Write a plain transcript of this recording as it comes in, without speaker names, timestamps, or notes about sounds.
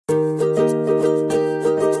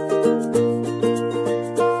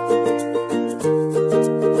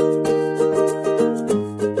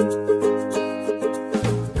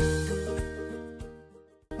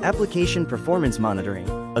Application Performance Monitoring,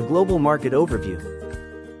 a global market overview.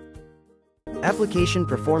 Application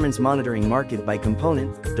performance monitoring market by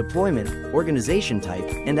component, deployment, organization type,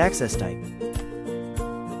 and access type.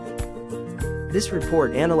 This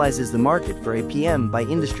report analyzes the market for APM by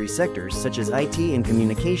industry sectors such as IT and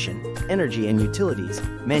communication, energy and utilities,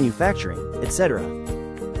 manufacturing, etc.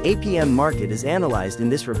 APM market is analyzed in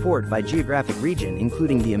this report by geographic region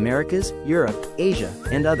including the Americas, Europe, Asia,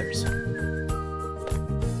 and others.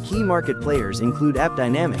 Key market players include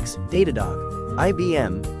AppDynamics, Datadog,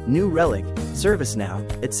 IBM, New Relic, ServiceNow,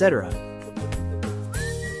 etc.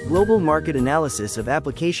 Global market analysis of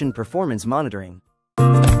application performance monitoring.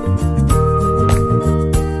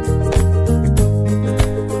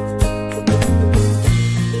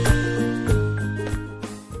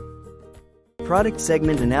 Product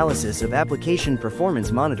segment analysis of application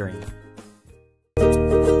performance monitoring.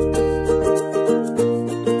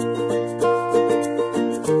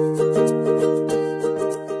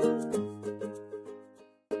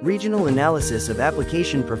 Regional analysis of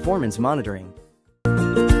application performance monitoring.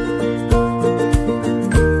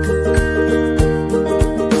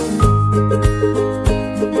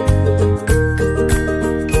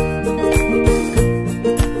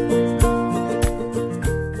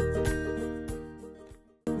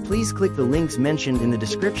 Please click the links mentioned in the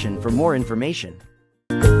description for more information.